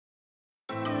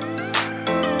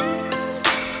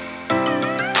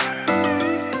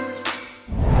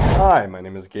Hi, my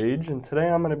name is Gage, and today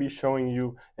I'm going to be showing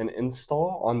you an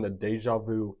install on the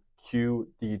Dejavoo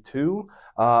QD2.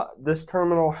 This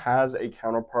terminal has a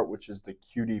counterpart, which is the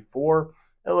QD4.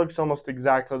 It looks almost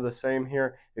exactly the same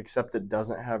here, except it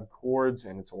doesn't have cords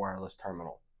and it's a wireless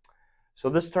terminal. So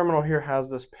this terminal here has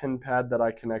this pin pad that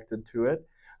I connected to it.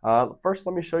 First,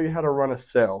 let me show you how to run a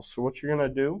cell. So what you're going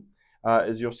to do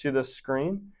is you'll see this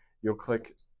screen. You'll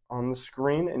click on the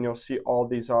screen and you'll see all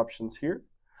these options here.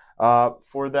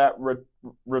 For that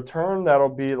return, that'll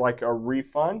be like a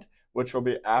refund, which will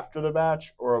be after the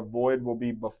batch, or a void will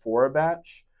be before a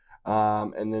batch.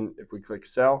 And then if we click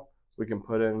sell, we can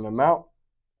put in an amount,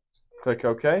 click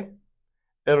OK.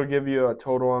 It'll give you a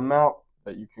total amount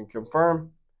that you can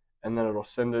confirm, and then it'll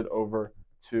send it over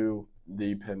to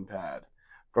the pin pad.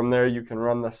 From there, you can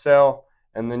run the sale,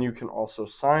 and then you can also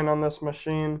sign on this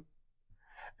machine.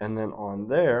 And then on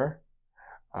there,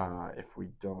 if we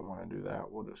don't want to do that,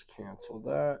 we'll just cancel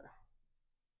that.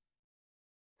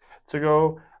 To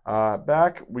go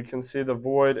back, we can see the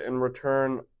void and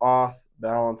return, auth,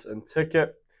 balance, and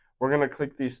ticket. We're going to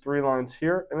click these three lines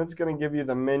here, and it's going to give you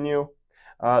the menu.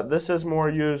 This is more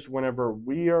used whenever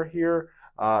we are here.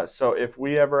 So if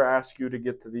we ever ask you to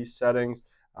get to these settings,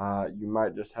 you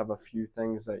might just have a few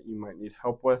things that you might need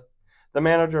help with. The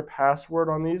manager password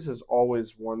on these is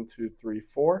always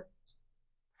 1234.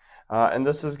 And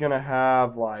this is going to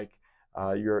have like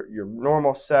your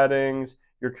normal settings,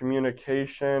 your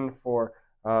communication for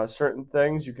certain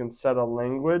things. You can set a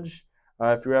language.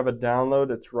 If you have a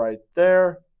download, it's right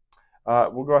there.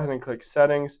 We'll go ahead and click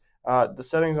settings. The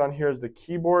settings on here is the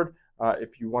keyboard.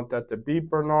 If you want that to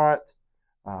beep or not,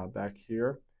 back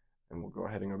here, and we'll go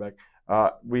ahead and go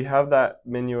back. We have that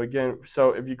menu again.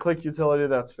 So if you click utility,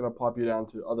 that's going to pop you down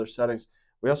to other settings.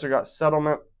 We also got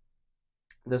settlement.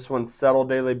 This one's settle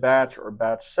daily batch or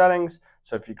batch settings.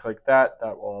 So if you click that,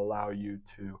 that will allow you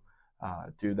to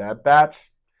do that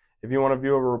batch. If you want to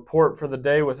view a report for the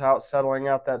day without settling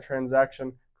out that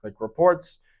transaction, click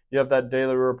reports. You have that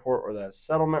daily report or that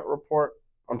settlement report.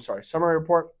 Summary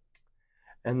report.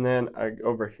 And then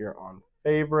over here on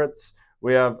favorites,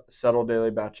 we have settle daily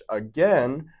batch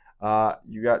again.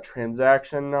 You got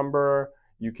transaction number.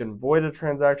 You can void a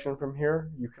transaction from here.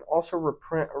 You can also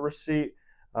reprint a receipt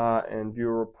and view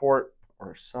a report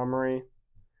or a summary.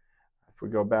 If we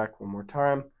go back one more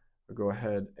time, we'll go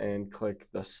ahead and click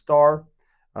the star.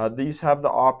 These have the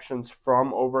options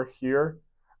from over here.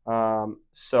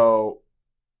 So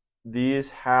these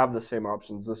have the same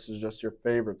options. This is just your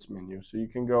favorites menu. So you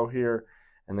can go here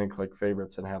and then click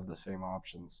favorites and have the same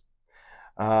options.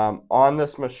 On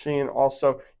this machine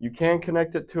also, you can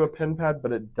connect it to a pin pad,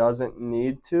 but it doesn't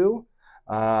need to.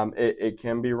 It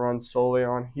can be run solely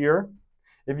on here.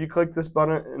 If you click this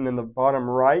button and in the bottom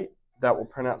right, that will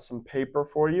print out some paper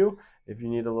for you if you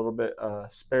need a little bit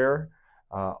spare.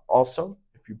 Also,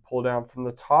 if you pull down from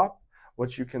the top,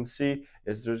 what you can see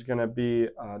is there's going to be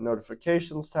a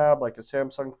notifications tab like a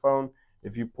Samsung phone.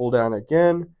 If you pull down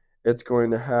again, it's going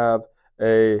to have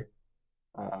the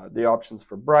options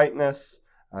for brightness,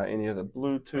 any of the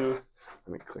Bluetooth.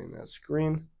 Let me clean that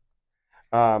screen.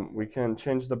 We can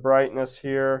change the brightness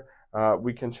here.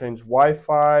 We can change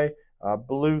Wi-Fi,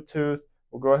 Bluetooth.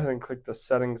 We'll go ahead and click the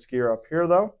settings gear up here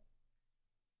though.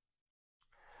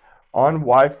 On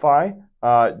Wi-Fi,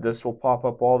 this will pop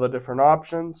up all the different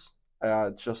options.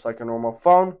 It's just like a normal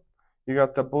phone. You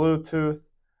got the Bluetooth,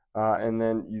 and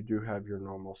then you do have your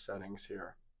normal settings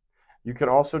here. You can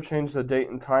also change the date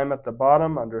and time at the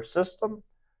bottom under system.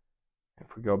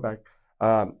 If we go back,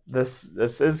 this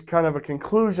is kind of a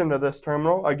conclusion to this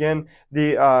terminal. Again,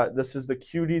 this is the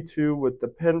QD2 with the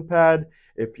pin pad.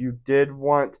 If you did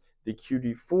want the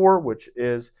QD4, which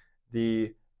is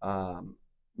the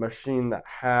machine that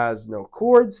has no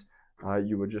cords,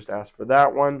 you would just ask for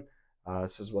that one.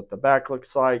 This is what the back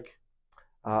looks like.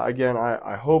 Again,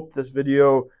 I hope this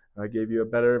video gave you a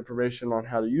better information on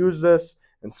how to use this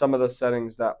and some of the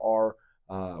settings that are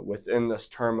within this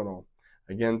terminal.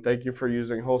 Again, thank you for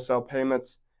using wholesale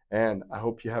payments, and I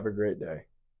hope you have a great day.